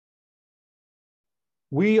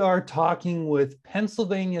We are talking with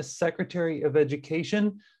Pennsylvania Secretary of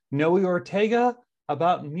Education, Noe Ortega,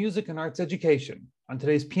 about music and arts education on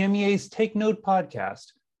today's PMEA's Take Note podcast,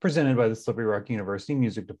 presented by the Slippery Rock University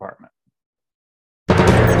Music Department.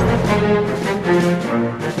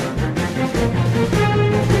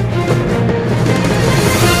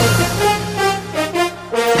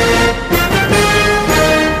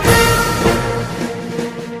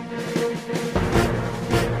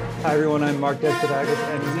 Hi, everyone. I'm Mark Despadagus,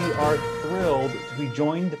 and we are thrilled to be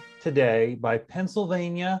joined today by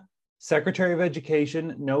Pennsylvania Secretary of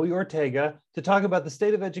Education, Noe Ortega, to talk about the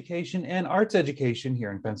state of education and arts education here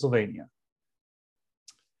in Pennsylvania.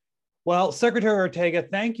 Well, Secretary Ortega,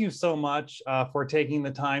 thank you so much for taking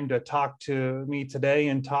the time to talk to me today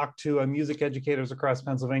and talk to music educators across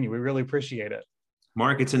Pennsylvania. We really appreciate it.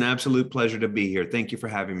 Mark, it's an absolute pleasure to be here. Thank you for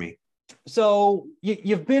having me. So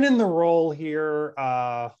you've been in the role here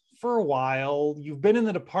for a while. You've been in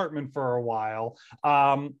the department for a while,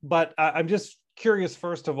 but I'm just curious,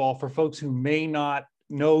 first of all, for folks who may not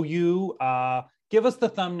know you, give us the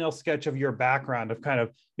thumbnail sketch of your background of kind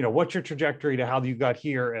of, what's your trajectory to how you got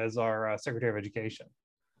here as our Secretary of Education?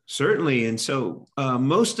 Certainly. And so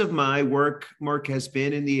most of my work, Mark, has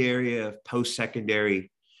been in the area of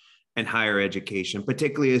post-secondary and higher education,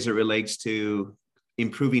 particularly as it relates to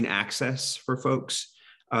improving access for folks.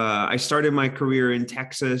 I started my career in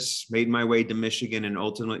Texas, made my way to Michigan, and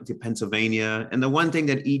ultimately to Pennsylvania. And the one thing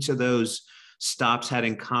that each of those stops had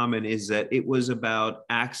in common is that it was about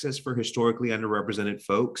access for historically underrepresented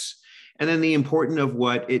folks. And then the importance of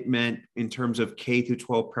what it meant in terms of K through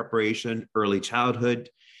 12 preparation, early childhood,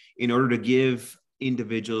 in order to give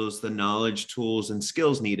individuals the knowledge, tools, and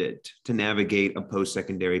skills needed to navigate a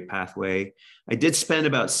post-secondary pathway. I did spend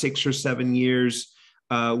about 6 or 7 years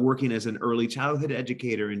working as an early childhood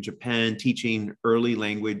educator in Japan, teaching early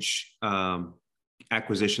language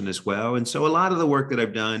acquisition as well. And so a lot of the work that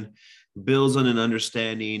I've done builds on an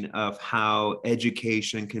understanding of how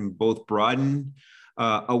education can both broaden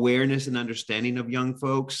awareness and understanding of young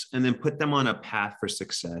folks and then put them on a path for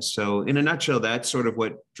success. So in a nutshell, that's sort of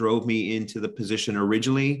what drove me into the position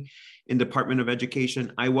originally in Department of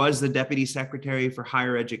Education. I was the Deputy Secretary for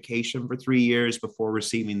Higher Education for 3 years before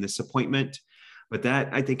receiving this appointment. But that,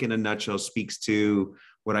 I think, in a nutshell, speaks to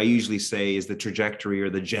what I usually say is the trajectory or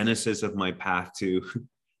the genesis of my path to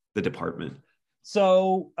the department.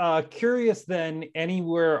 So curious then,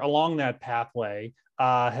 anywhere along that pathway,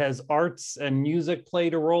 has arts and music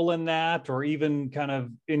played a role in that, or even kind of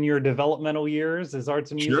in your developmental years? Has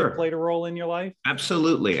arts and music played a role in your life?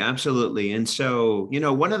 Absolutely, absolutely. And so,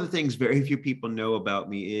 one of the things very few people know about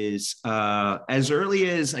me is as early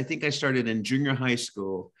as I think I started in junior high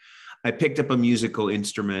school, I picked up a musical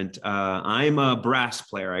instrument. I'm a brass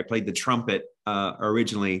player. I played the trumpet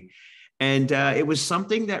originally. And it was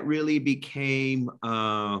something that really became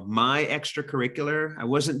my extracurricular. I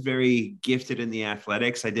wasn't very gifted in the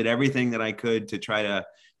athletics. I did everything that I could to try to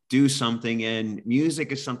do something. And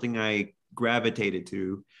music is something I gravitated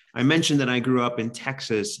to. I mentioned that I grew up in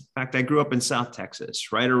Texas. In fact, I grew up in South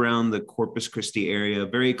Texas, right around the Corpus Christi area,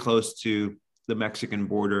 very close to the Mexican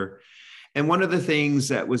border. And one of the things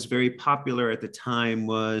that was very popular at the time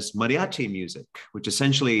was mariachi music, which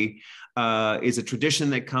essentially is a tradition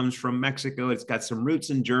that comes from Mexico. It's got some roots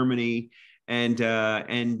in Germany. And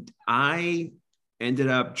I ended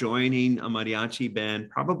up joining a mariachi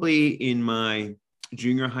band probably in my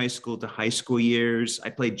junior high school to high school years.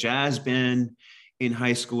 I played jazz band in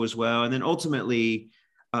high school as well. And then ultimately,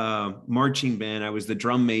 marching band. I was the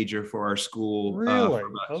drum major for our school for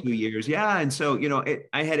about 2 years. Yeah. And so,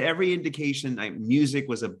 I had every indication music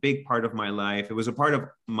was a big part of my life. It was a part of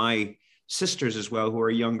my sisters as well, who are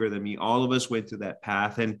younger than me. All of us went through that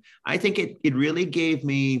path. And I think it really gave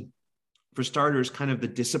me, for starters, kind of the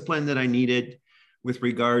discipline that I needed with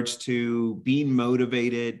regards to being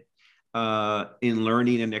motivated in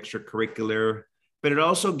learning an extracurricular, but it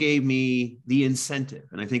also gave me the incentive.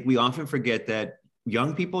 And I think we often forget that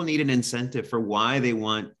young people need an incentive for why they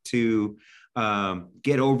want to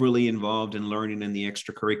get overly involved in learning in the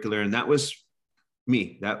extracurricular. And that was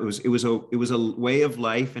me. It was a way of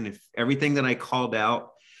life. And if everything that I called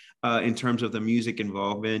out in terms of the music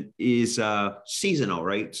involvement is seasonal,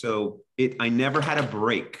 right? So I never had a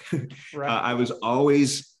break. Right. I was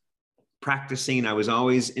always practicing. I was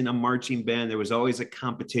always in a marching band. There was always a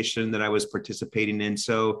competition that I was participating in.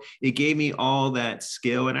 So it gave me all that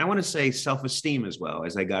skill. And I want to say self-esteem as well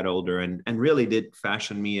as I got older, and really did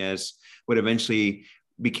fashion me as what eventually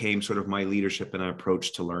became sort of my leadership and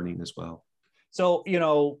approach to learning as well. So,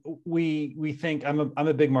 we think I'm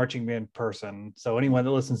a big marching band person. So anyone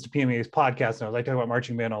that listens to PMA's podcast knows I talk about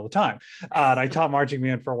marching band all the time. And I taught marching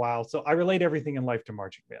band for a while. So I relate everything in life to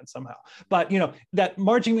marching band somehow. But, that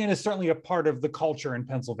marching band is certainly a part of the culture in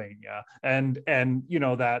Pennsylvania and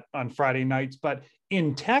that on Friday nights. But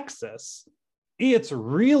in Texas, it's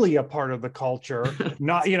really a part of the culture,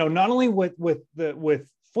 not only with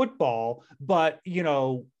football, but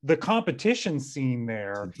the competition scene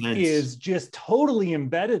there is just totally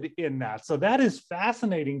embedded in that. So that is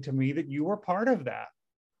fascinating to me that you were part of that.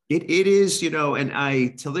 It is, and I,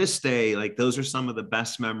 to this day, like those are some of the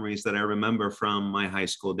best memories that I remember from my high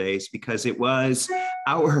school days, because it was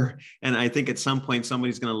and I think at some point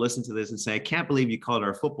somebody's going to listen to this and say, I can't believe you called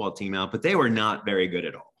our football team out, but they were not very good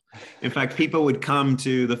at all. In fact, people would come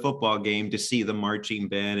to the football game to see the marching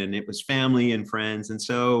band, and it was family and friends. And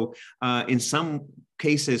so in some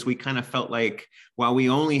cases, we kind of felt like while we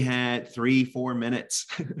only had 3-4 minutes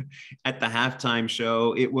at the halftime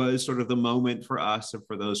show, it was sort of the moment for us and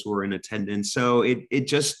for those who were in attendance. So it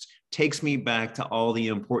just takes me back to all the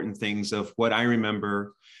important things of what I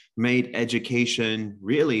remember made education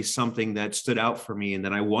really something that stood out for me and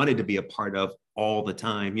that I wanted to be a part of all the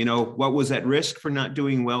time. What was at risk for not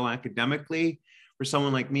doing well academically for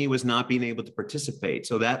someone like me was not being able to participate.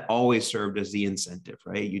 So that always served as the incentive,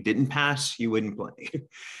 right? You didn't pass, you wouldn't play.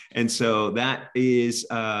 And so that is,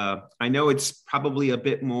 I know it's probably a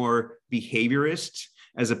bit more behaviorist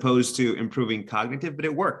as opposed to improving cognitive, but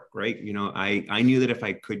it worked, right? I knew that if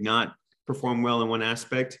I could not perform well in one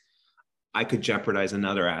aspect, I could jeopardize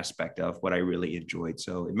another aspect of what I really enjoyed.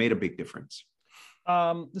 So it made a big difference.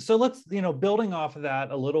 So let's, building off of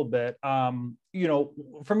that a little bit, from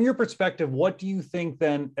your perspective, what do you think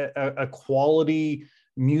then a quality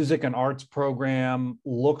music and arts program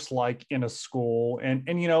looks like in a school? And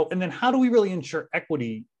then how do we really ensure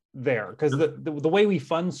equity there? Because the way we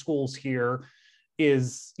fund schools here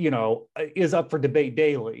is up for debate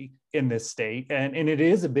daily in this state, and it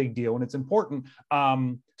is a big deal and it's important.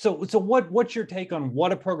 So what's your take on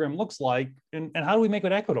what a program looks like, and how do we make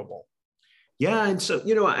it equitable? Yeah. And so,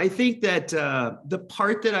 I think that the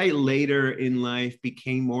part that I later in life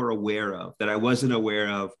became more aware of, that I wasn't aware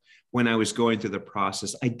of when I was going through the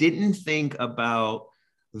process, I didn't think about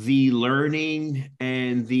the learning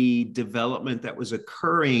and the development that was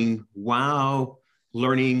occurring while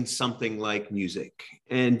learning something like music.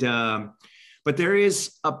 And but there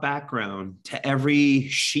is a background to every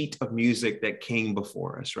sheet of music that came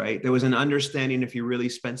before us, right? There was an understanding, if you really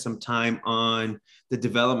spent some time on the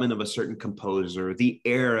development of a certain composer, the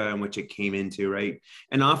era in which it came into, right?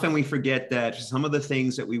 And often we forget that some of the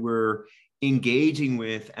things that we were engaging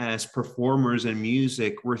with as performers in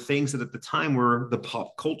music were things that at the time were the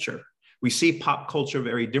pop culture. We see pop culture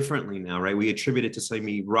very differently now, right? We attribute it to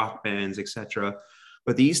say rock bands, etc.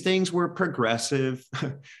 But these things were progressive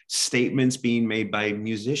statements being made by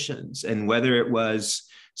musicians. And whether it was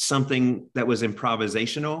something that was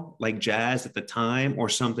improvisational, like jazz at the time, or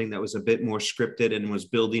something that was a bit more scripted and was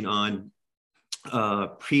building on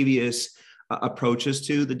previous approaches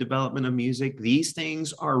to the development of music, these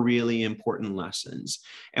things are really important lessons.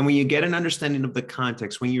 And when you get an understanding of the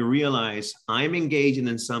context, when you realize I'm engaging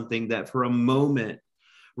in something that for a moment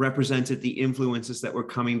represented the influences that were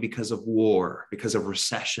coming because of war, because of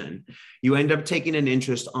recession, you end up taking an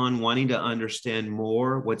interest on wanting to understand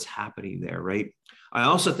more what's happening there, right? I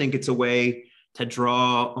also think it's a way to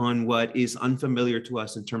draw on what is unfamiliar to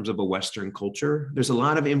us in terms of a Western culture. There's a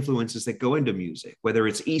lot of influences that go into music, whether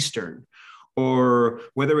it's Eastern or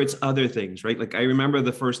whether it's other things, right? Like I remember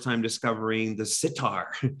the first time discovering the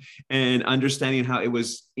sitar and understanding how it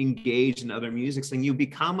was engaged in other musics. And you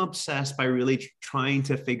become obsessed by really trying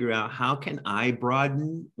to figure out how can I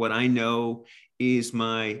broaden what I know is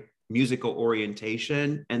my musical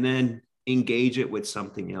orientation and then engage it with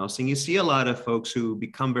something else. And you see a lot of folks who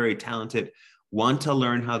become very talented want to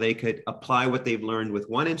learn how they could apply what they've learned with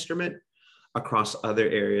one instrument across other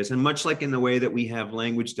areas. And much like in the way that we have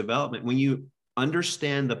language development, when you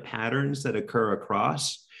understand the patterns that occur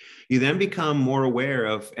across, you then become more aware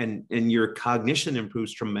of, and your cognition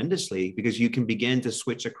improves tremendously because you can begin to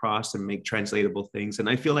switch across and make translatable things. And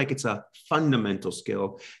I feel like it's a fundamental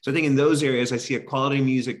skill. So I think in those areas, I see a quality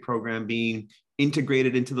music program being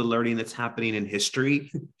integrated into the learning that's happening in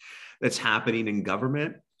history, that's happening in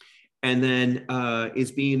government, and then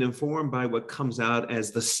is being informed by what comes out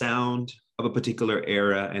as the sound of a particular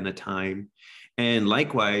era and a time. And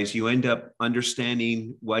likewise, you end up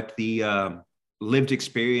understanding what the lived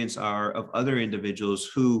experience are of other individuals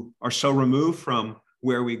who are so removed from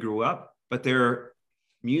where we grew up, but their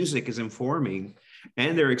music is informing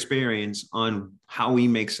and their experience on how we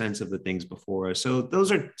make sense of the things before us. So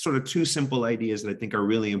those are sort of two simple ideas that I think are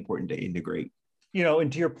really important to integrate.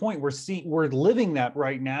 And to your point, we're living that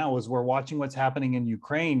right now as we're watching what's happening in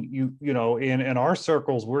Ukraine. In our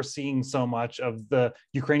circles, we're seeing so much of the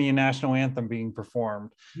Ukrainian national anthem being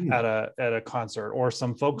performed at a concert, or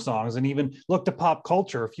some folk songs. And even look to pop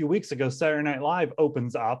culture. A few weeks ago, Saturday Night Live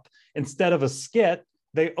opens up, instead of a skit,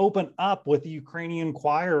 they open up with the Ukrainian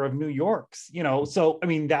choir of New York's. So I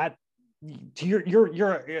mean, that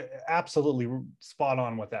you're absolutely spot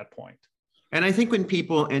on with that point. And I think when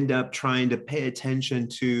people end up trying to pay attention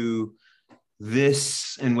to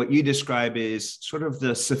this and what you describe is sort of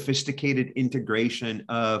the sophisticated integration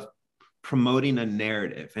of promoting a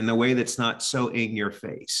narrative in a way that's not so in your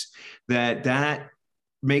face, that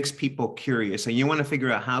makes people curious. And you want to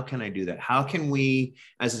figure out, how can I do that? How can we,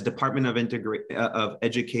 as a Department of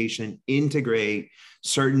Education, integrate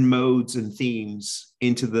certain modes and themes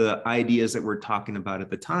into the ideas that we're talking about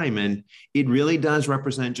at the time? And it really does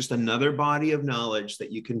represent just another body of knowledge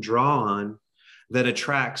that you can draw on that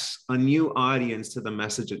attracts a new audience to the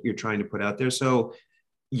message that you're trying to put out there. So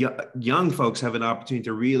young folks have an opportunity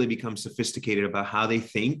to really become sophisticated about how they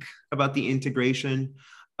think about the integration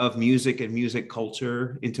of music and music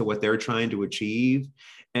culture into what they're trying to achieve.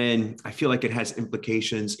 And I feel like it has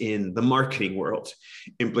implications in the marketing world,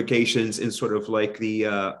 implications in sort of like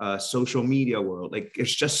the social media world. Like,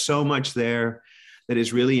 there's just so much there that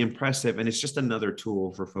is really impressive. And it's just another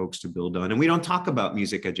tool for folks to build on. And we don't talk about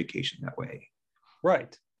music education that way.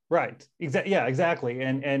 Right. Yeah, exactly.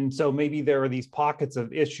 And so maybe there are these pockets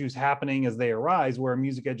of issues happening as they arise, where a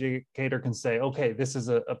music educator can say, okay, this is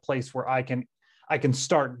a place where I can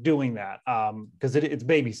start doing that, because it's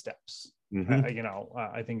baby steps.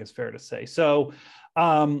 I think it's fair to say. So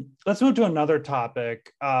let's move to another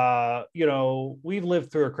topic. We've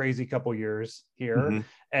lived through a crazy couple years here,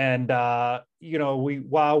 and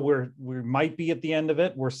while we might be at the end of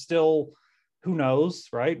it, we're still, who knows,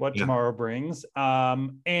 right, what tomorrow brings.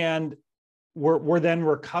 And we're then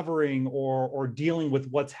recovering or dealing with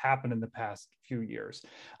what's happened in the past few years.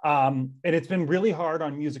 And it's been really hard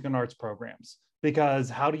on music and arts programs, because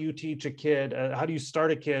how do you teach a kid, how do you start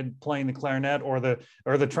a kid playing the clarinet or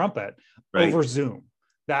the trumpet over Zoom?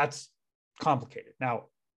 That's complicated. Now,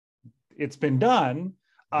 it's been done,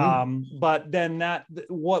 but then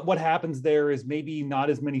what happens there is maybe not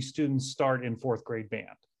as many students start in fourth grade band,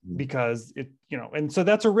 because and so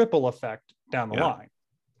that's a ripple effect down the line.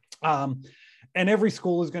 And every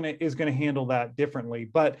school is going to handle that differently.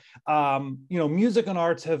 But music and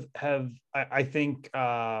arts have I think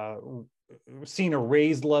seen a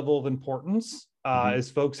raised level of importance as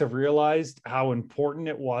folks have realized how important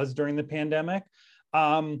it was during the pandemic.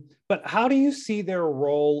 But how do you see their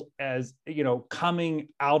role as, coming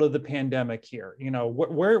out of the pandemic here?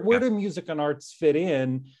 Where do music and arts fit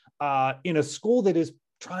in a school that is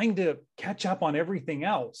trying to catch up on everything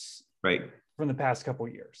else from the past couple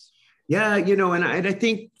of years? Yeah, and I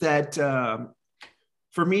think that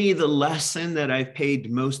for me, the lesson that I've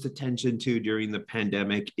paid most attention to during the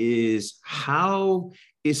pandemic is, how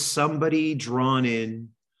is somebody drawn in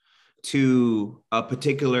to a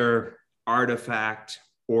particular artifact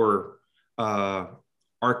or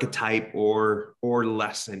archetype or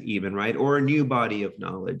lesson even, right? Or a new body of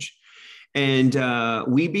knowledge. And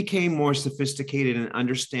we became more sophisticated in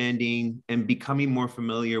understanding and becoming more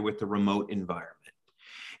familiar with the remote environment.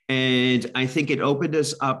 And I think it opened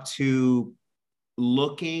us up to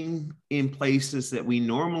looking in places that we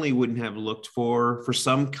normally wouldn't have looked for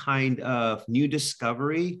some kind of new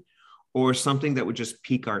discovery or something that would just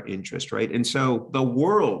pique our interest, right? And so the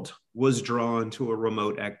world was drawn to a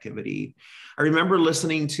remote activity. I remember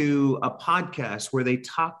listening to a podcast where they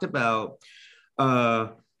talked about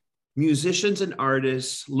musicians and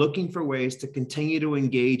artists looking for ways to continue to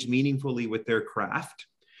engage meaningfully with their craft.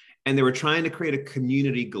 And they were trying to create a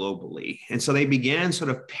community globally. And so they began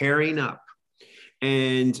sort of pairing up.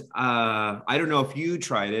 And I don't know if you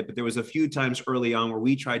tried it, but there was a few times early on where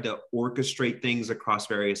we tried to orchestrate things across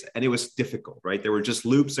various, and it was difficult, right? There were just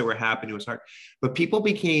loops that were happening. It was hard, but people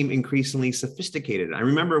became increasingly sophisticated. I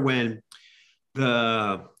remember when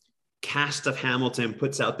the cast of Hamilton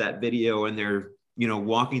puts out that video and they're,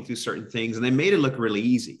 walking through certain things, and they made it look really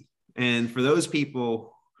easy. And for those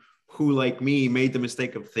people who, like me, made the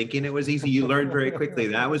mistake of thinking it was easy, you learned very quickly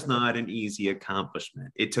that was not an easy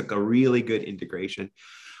accomplishment. It took a really good integration.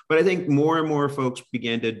 But I think more and more folks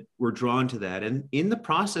were drawn to that. And in the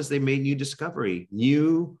process, they made new discovery,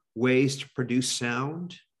 new ways to produce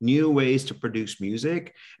sound, new ways to produce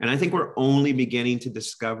music. And I think we're only beginning to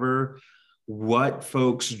discover what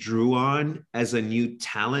folks drew on as a new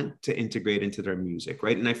talent to integrate into their music,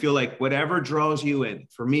 right? And I feel like whatever draws you in,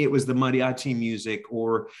 for me, it was the mariachi music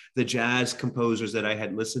or the jazz composers that I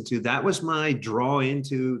had listened to. That was my draw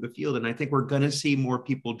into the field. And I think we're going to see more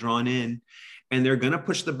people drawn in, and they're going to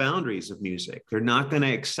push the boundaries of music. They're not going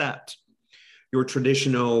to accept your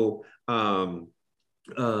traditional sound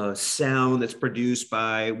that's produced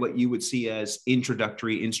by what you would see as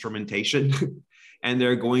introductory instrumentation. And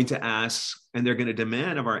they're going to ask and they're going to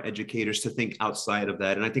demand of our educators to think outside of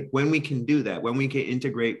that. And I think when we can do that, when we can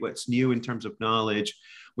integrate what's new in terms of knowledge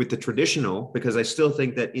with the traditional, because I still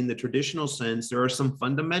think that in the traditional sense, there are some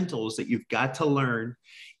fundamentals that you've got to learn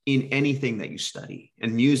in anything that you study,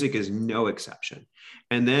 and music is no exception.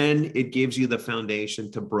 And then it gives you the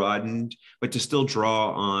foundation to broaden, but to still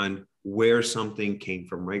draw on where something came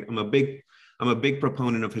from, right? I'm a big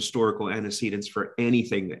proponent of historical antecedents for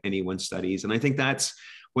anything that anyone studies. And I think that's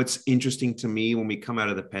what's interesting to me when we come out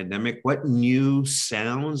of the pandemic. What new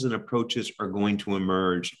sounds and approaches are going to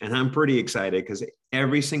emerge? And I'm pretty excited because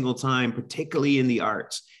every single time, particularly in the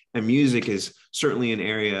arts, and music is certainly an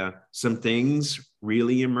area, some things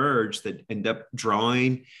really emerge that end up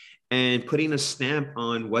drawing and putting a stamp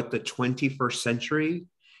on what the 21st century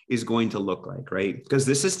is going to look like, right? Because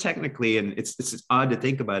this is technically, and it's odd to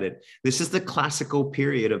think about it, this is the classical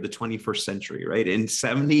period of the 21st century, right? In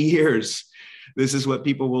 70 years, this is what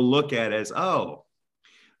people will look at as, oh,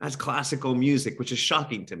 that's classical music, which is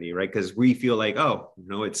shocking to me, right? Because we feel like, oh,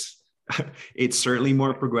 no, it's certainly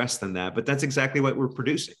more progressed than that, but that's exactly what we're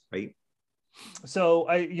producing, right? So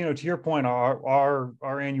to your point,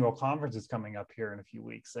 our annual conference is coming up here in a few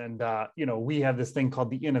weeks, and we have this thing called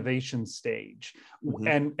the innovation stage,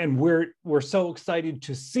 and we're so excited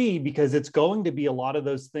to see, because it's going to be a lot of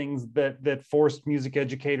those things that forced music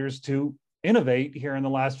educators to innovate here in the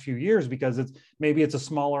last few years, because it's a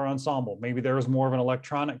smaller ensemble, maybe there is more of an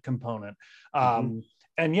electronic component.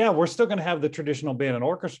 And yeah, we're still going to have the traditional band and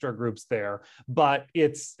orchestra groups there, but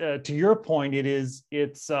it's to your point,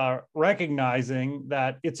 it's recognizing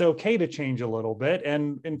that it's okay to change a little bit,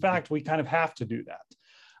 and in fact, we kind of have to do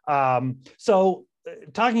that. So,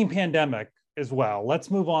 talking pandemic as well,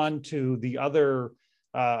 let's move on to the other.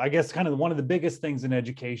 I guess kind of one of the biggest things in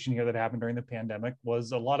education here that happened during the pandemic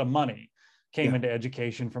was a lot of money came into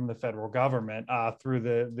education from the federal government through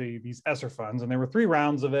these ESSER funds. And there were 3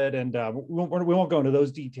 rounds of it. And we won't go into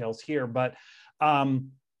those details here, but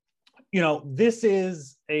this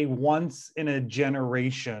is a once in a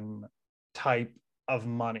generation type of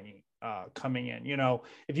money coming in.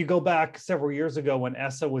 If you go back several years ago when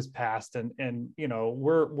ESSA was passed, and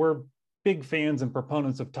we're big fans and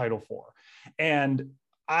proponents of Title IV. And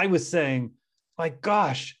I was saying, like,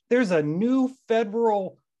 gosh, there's a new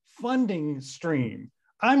federal funding stream.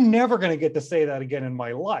 I'm never going to get to say that again in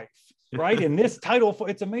my life, right? In this Title,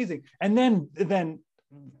 it's amazing. And then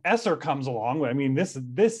ESSER comes along. I mean, this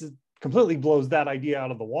completely blows that idea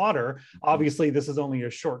out of the water. Obviously, this is only a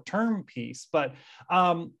short-term piece, but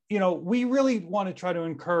we really want to try to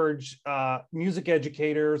encourage music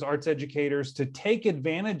educators, arts educators to take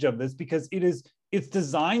advantage of this, because it's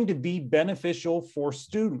designed to be beneficial for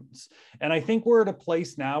students. And I think we're at a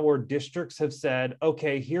place now where districts have said,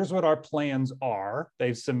 okay, here's what our plans are.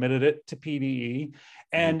 They've submitted it to PDE.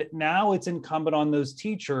 And now it's incumbent on those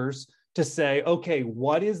teachers to say, okay,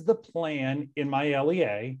 what is the plan in my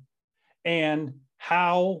LEA? And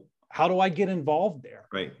how do I get involved there?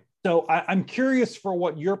 Right. So I'm curious for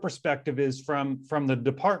what your perspective is from the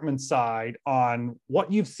department side on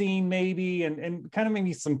what you've seen maybe, and kind of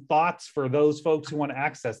maybe some thoughts for those folks who want to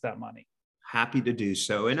access that money. Happy to do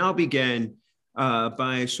so. And I'll begin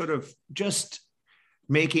by sort of just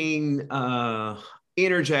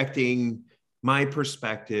interjecting my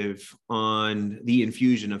perspective on the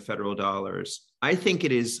infusion of federal dollars. I think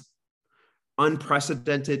it is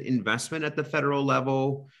unprecedented investment at the federal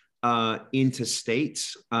level into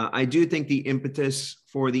states. I do think the impetus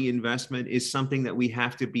for the investment is something that we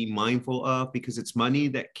have to be mindful of, because it's money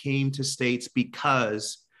that came to states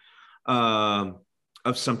because of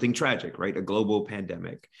something tragic, right? A global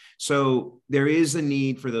pandemic. So there is a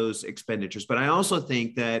need for those expenditures. But I also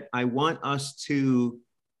think that I want us to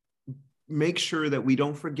make sure that we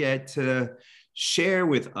don't forget to share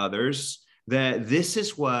with others that this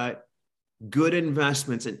is what good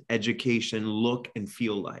investments in education look and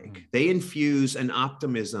feel like. They infuse an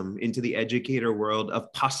optimism into the educator world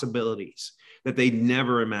of possibilities that they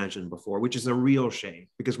never imagined before, which is a real shame,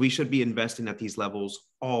 because we should be investing at these levels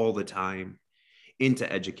all the time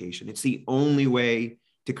into education. It's the only way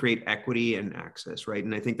to create equity and access, right?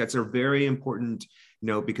 And I think that's a very important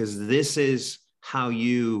note, because this is how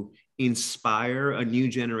you inspire a new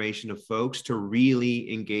generation of folks to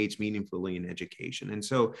really engage meaningfully in education. And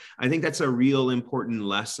so I think that's a real important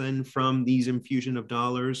lesson from these infusion of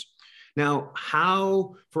dollars. Now,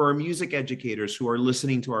 how, for our music educators who are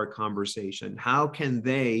listening to our conversation, how can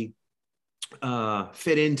they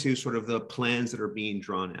fit into sort of the plans that are being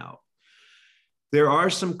drawn out? There are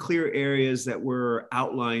some clear areas that were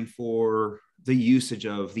outlined for the usage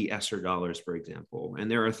of the ESSER dollars, for example.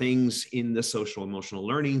 And there are things in the social emotional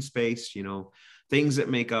learning space, things that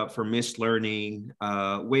make up for missed learning,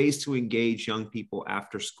 ways to engage young people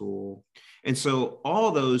after school. And so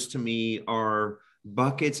all those to me are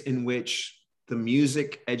buckets in which the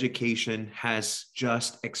music education has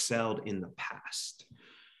just excelled in the past.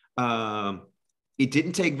 It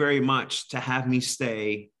didn't take very much to have me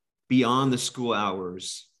stay beyond the school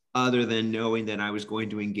hours, other than knowing that I was going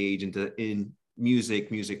to engage in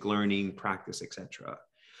music learning, practice, etc.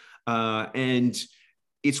 And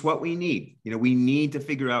it's what we need. We need to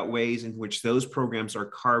figure out ways in which those programs are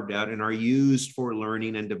carved out and are used for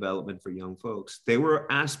learning and development for young folks. They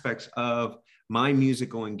were aspects of my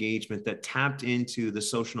musical engagement that tapped into the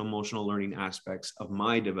social and emotional learning aspects of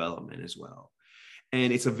my development as well.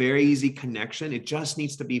 And it's a very easy connection. It just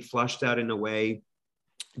needs to be flushed out in a way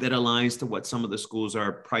that aligns to what some of the schools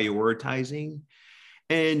are prioritizing.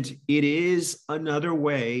 And it is another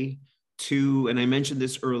way to, and I mentioned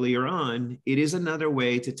this earlier on, it is another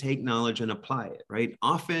way to take knowledge and apply it, right?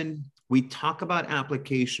 Often we talk about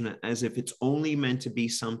application as if it's only meant to be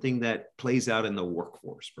something that plays out in the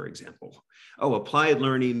workforce, for example. Oh, applied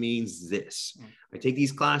learning means this. I take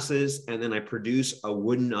these classes and then I produce a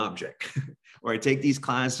wooden object, or I take these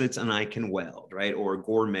classes and I can weld, right? Or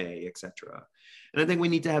gourmet, etc. And I think we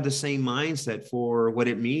need to have the same mindset for what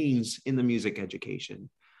it means in the music education.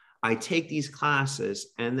 I take these classes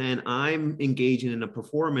and then I'm engaging in a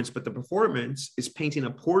performance, but the performance is painting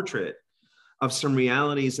a portrait of some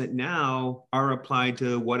realities that now are applied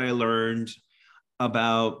to what I learned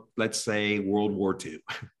about, let's say, World War II.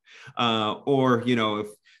 Or, if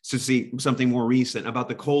to see something more recent about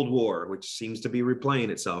the Cold War, which seems to be replaying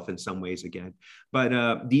itself in some ways again.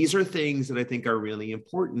 But these are things that I think are really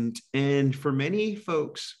important. And for many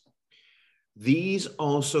folks, these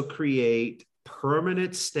also create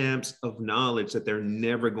permanent stamps of knowledge that they're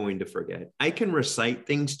never going to forget. I can recite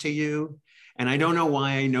things to you, and I don't know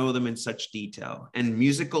why I know them in such detail. And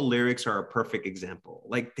musical lyrics are a perfect example.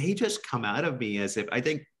 Like, they just come out of me as if, I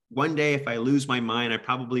think one day if I lose my mind, I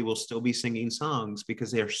probably will still be singing songs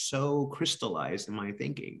because they're so crystallized in my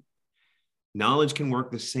thinking. Knowledge can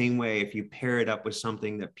work the same way if you pair it up with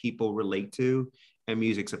something that people relate to, and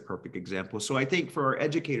music's a perfect example. So I think for our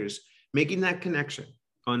educators, making that connection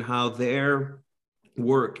on how their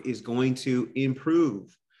work is going to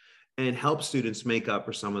improve and help students make up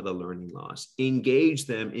for some of the learning loss, engage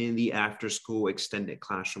them in the after-school extended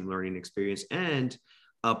classroom learning experience, and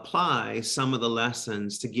apply some of the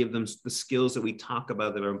lessons to give them the skills that we talk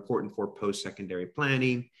about that are important for post-secondary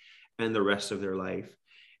planning and the rest of their life.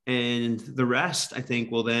 And the rest, I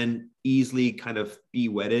think, will then easily kind of be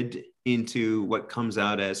wedded into what comes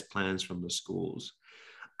out as plans from the schools.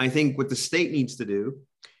 I think what the state needs to do,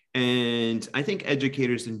 and I think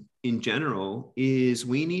educators in general, is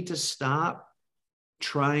we need to stop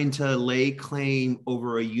trying to lay claim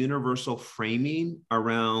over a universal framing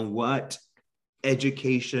around what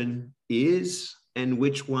education is and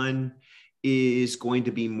which one is going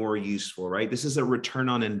to be more useful, right? This is a return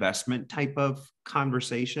on investment type of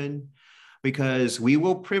conversation, because we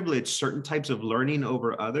will privilege certain types of learning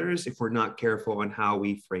over others if we're not careful on how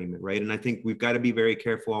we frame it, right? And I think we've got to be very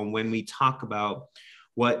careful on when we talk about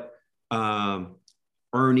what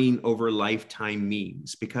earning over lifetime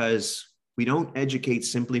means, because we don't educate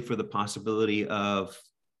simply for the possibility of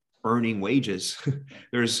earning wages.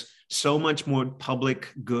 There's so much more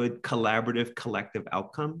public, good, collaborative, collective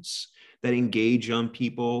outcomes that engage young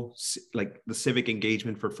people, like the civic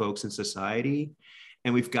engagement for folks in society.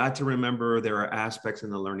 And we've got to remember there are aspects in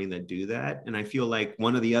the learning that do that. And I feel like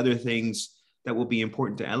one of the other things that will be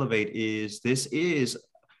important to elevate is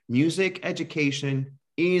music education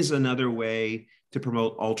is another way to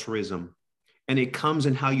promote altruism. And it comes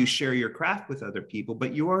in how you share your craft with other people,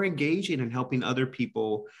 but you are engaging and helping other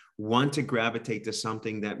people want to gravitate to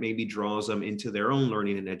something that maybe draws them into their own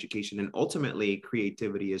learning and education, and ultimately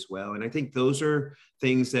creativity as well. And I think those are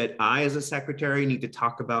things that I, as a secretary, need to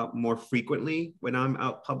talk about more frequently when I'm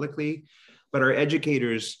out publicly, but our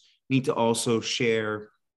educators need to also share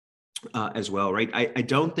as well, right? I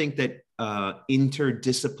don't think that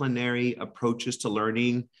interdisciplinary approaches to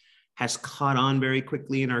learning has caught on very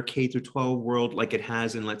quickly in our K through 12 world like it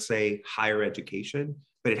has in, let's say, higher education,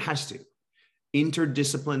 but it has to.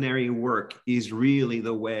 interdisciplinary work is really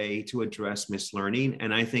the way to address mislearning.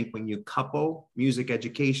 And I think when you couple music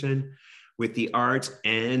education with the arts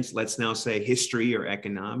and, let's now say, history or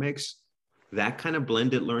economics, that kind of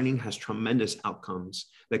blended learning has tremendous outcomes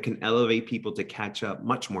that can elevate people to catch up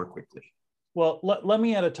much more quickly. Well, let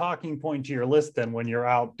me add a talking point to your list then when you're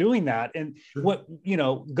out doing that. And what,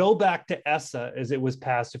 go back to ESSA as it was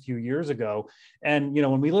passed a few years ago. And,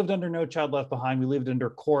 when we lived under No Child Left Behind, we lived under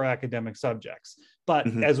core academic subjects. But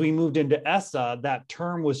as we moved into ESSA, that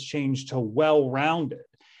term was changed to well-rounded.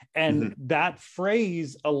 And that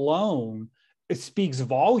phrase alone, it speaks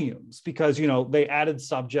volumes because, they added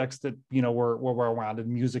subjects that, were well-rounded,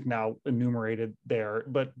 music now enumerated there,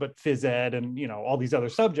 but phys ed and, all these other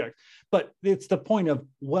subjects. But it's the point of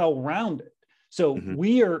well-rounded. So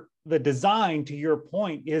the design, to your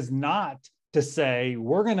point, is not to say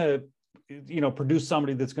we're going to, produce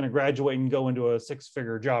somebody that's going to graduate and go into a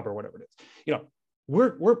six-figure job or whatever it is.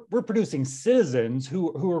 We're producing citizens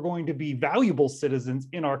who are going to be valuable citizens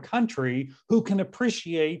in our country who can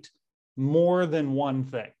appreciate more than one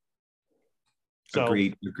thing. So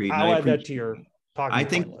agreed. I'll add that to your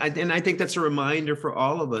talking. I think that's a reminder for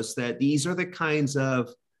all of us that these are the kinds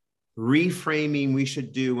of reframing we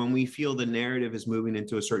should do when we feel the narrative is moving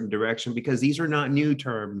into a certain direction, because these are not new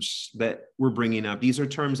terms that we're bringing up. These are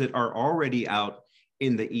terms that are already out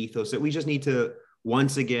in the ethos that we just need to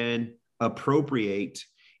once again appropriate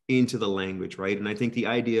into the language, right? And I think the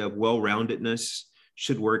idea of well-roundedness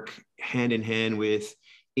should work hand in hand with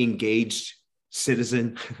engaged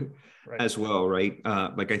citizen as well, right?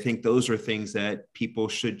 I think those are things that people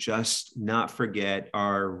should just not forget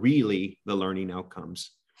are really the learning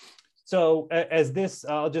outcomes. So as this,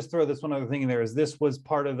 I'll just throw this one other thing in there, as this was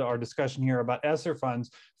part of our discussion here about ESSER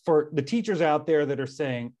funds, for the teachers out there that are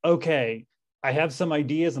saying, okay, I have some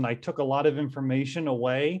ideas and I took a lot of information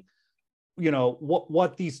away.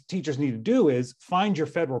 What these teachers need to do is find your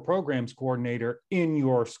federal programs coordinator in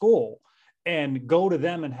your school and go to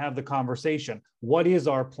them and have the conversation. What is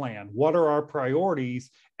our plan? What are our priorities?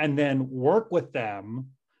 And then work with them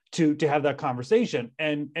to have that conversation.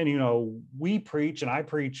 And we preach, and I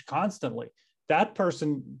preach constantly, that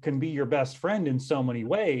person can be your best friend in so many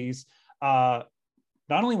ways, not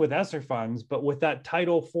only with ESSER funds, but with that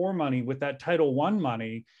Title IV money, with that Title I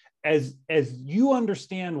money. As you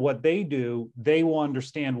understand what they do, they will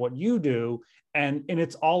understand what you do. And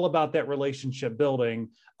it's all about that relationship building.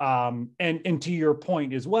 And to your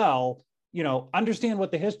point as well, understand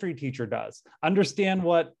what the history teacher does, understand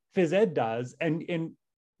what phys ed does. And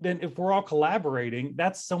then if we're all collaborating,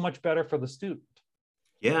 that's so much better for the student.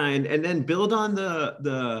 Yeah. And then build on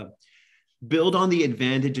the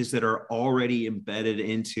advantages that are already embedded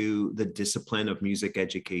into the discipline of music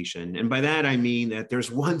education. And by that, I mean that there's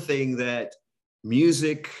one thing that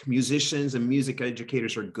musicians and music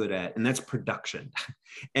educators are good at, and that's production.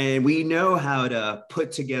 And we know how to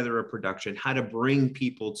put together a production, how to bring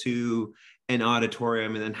people to an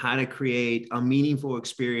auditorium, and then how to create a meaningful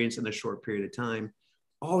experience in a short period of time.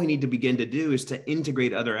 All we need to begin to do is to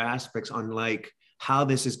integrate other aspects on like how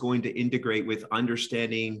this is going to integrate with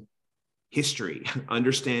understanding history,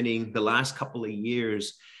 understanding the last couple of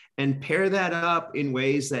years, and pair that up in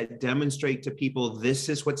ways that demonstrate to people this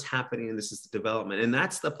is what's happening and this is the development. And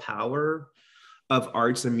that's the power of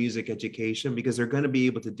arts and music education, because they're going to be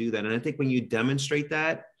able to do that. And I think when you demonstrate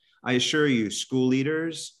that, I assure you, school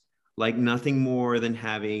leaders like nothing more than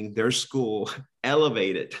having their school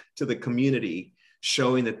elevated to the community,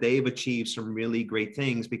 showing that they've achieved some really great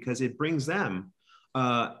things, because it brings them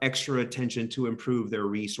extra attention to improve their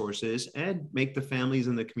resources and make the families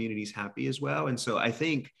and the communities happy as well. And so I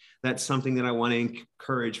think that's something that I want to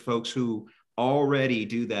encourage folks who already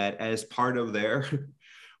do that as part of their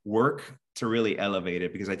work to really elevate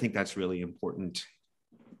it, because I think that's really important.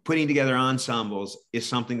 Putting together ensembles is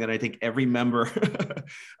something that I think every member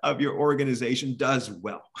of your organization does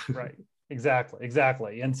well. Right.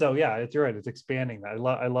 Exactly. And so, yeah, you're right. It's expanding that.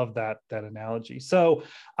 I love that analogy. So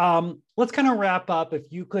let's kind of wrap up. If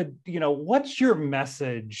you could, what's your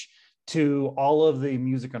message to all of the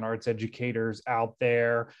music and arts educators out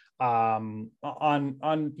there on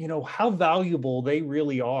how valuable they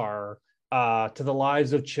really are to the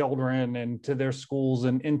lives of children and to their schools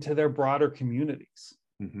and into their broader communities?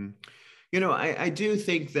 Mm-hmm. I do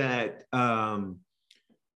think that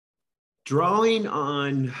drawing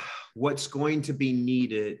on what's going to be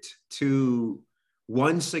needed to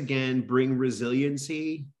once again bring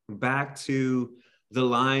resiliency back to the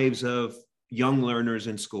lives of young learners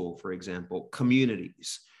in school, for example,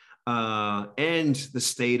 communities, and the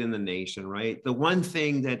state and the nation, right? The one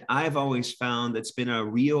thing that I've always found that's been a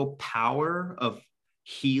real power of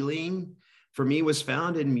healing for me was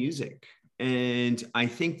found in music. And I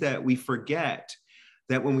think that we forget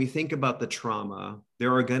that when we think about the trauma,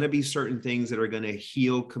 there are going to be certain things that are going to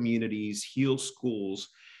heal communities, heal schools.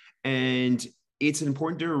 And it's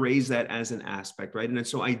important to raise that as an aspect, right? And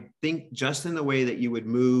so I think just in the way that you would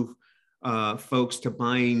move folks to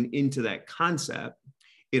buying into that concept,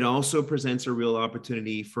 it also presents a real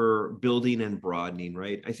opportunity for building and broadening,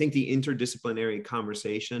 right? I think the interdisciplinary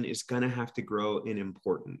conversation is going to have to grow in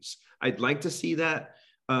importance. I'd like to see that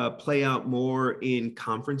play out more in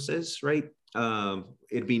conferences, right?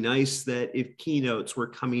 It'd be nice that if keynotes were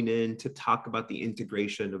coming in to talk about the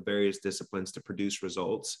integration of various disciplines to produce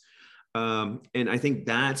results. And I think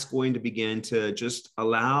that's going to begin to just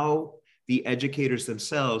allow the educators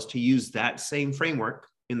themselves to use that same framework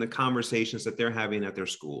in the conversations that they're having at their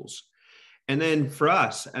schools. And then for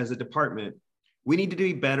us as a department, we need to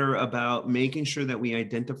be better about making sure that we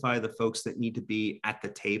identify the folks that need to be at the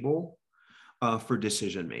table for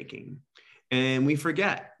decision making. And we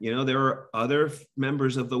forget, there are other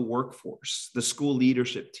members of the workforce, the school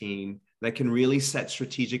leadership team that can really set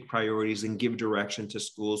strategic priorities and give direction to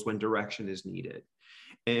schools when direction is needed.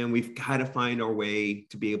 And we've got to find our way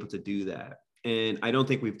to be able to do that. And I don't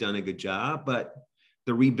think we've done a good job, but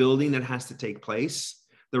the rebuilding that has to take place,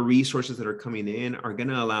 the resources that are coming in are going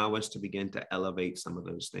to allow us to begin to elevate some of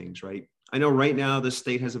those things, right? I know right now the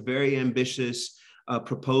state has a very ambitious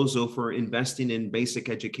proposal for investing in basic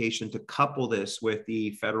education to couple this with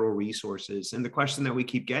the federal resources. And the question that we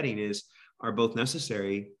keep getting is, are both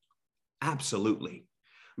necessary? Absolutely.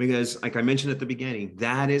 Because like I mentioned at the beginning,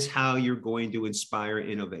 that is how you're going to inspire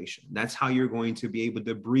innovation. That's how you're going to be able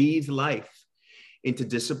to breathe life into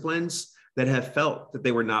disciplines that have felt that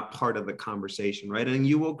they were not part of the conversation, right? And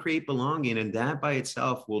you will create belonging, and that by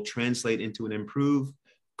itself will translate into an improved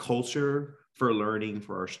culture for learning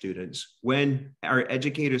for our students. When our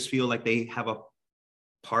educators feel like they have a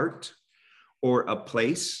part or a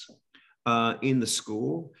place in the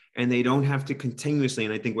school, and they don't have to continuously,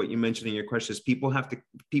 and I think what you mentioned in your question is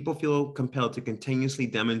people feel compelled to continuously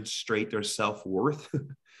demonstrate their self-worth.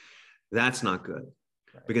 That's not good,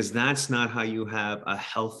 because that's not how you have a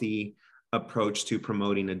healthy approach to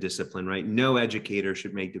promoting a discipline, right? No educator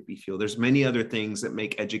should make it be feel. There's many other things that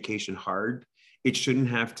make education hard. It shouldn't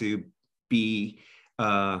have to be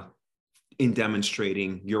in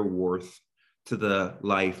demonstrating your worth to the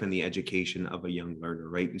life and the education of a young learner,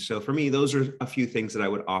 right? And so for me, those are a few things that I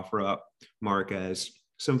would offer up, Mark, as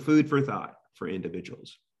some food for thought for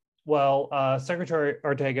individuals. Well, Secretary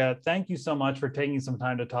Ortega, thank you so much for taking some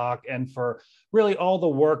time to talk and for really all the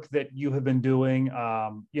work that you have been doing.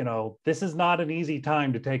 This is not an easy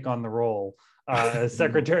time to take on the role as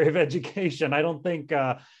Secretary of Education. I don't think,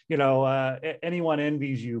 anyone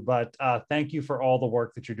envies you, but thank you for all the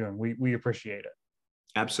work that you're doing. We appreciate it.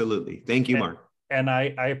 Absolutely. Thank you, Mark. And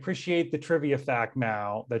I appreciate the trivia fact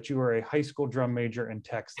now that you were a high school drum major in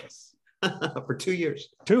Texas. For 2 years.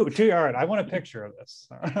 Two. All right. I want a picture of this.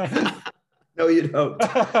 No, you don't.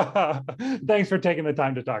 Thanks for taking the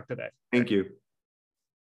time to talk today. Thank you.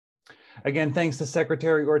 Again, thanks to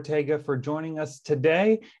Secretary Ortega for joining us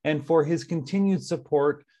today and for his continued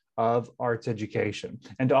support of arts education.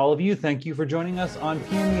 And to all of you, thank you for joining us on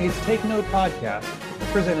PMEA's Take Note podcast,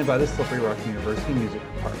 presented by the Slippery Rock University Music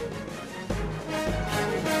Department.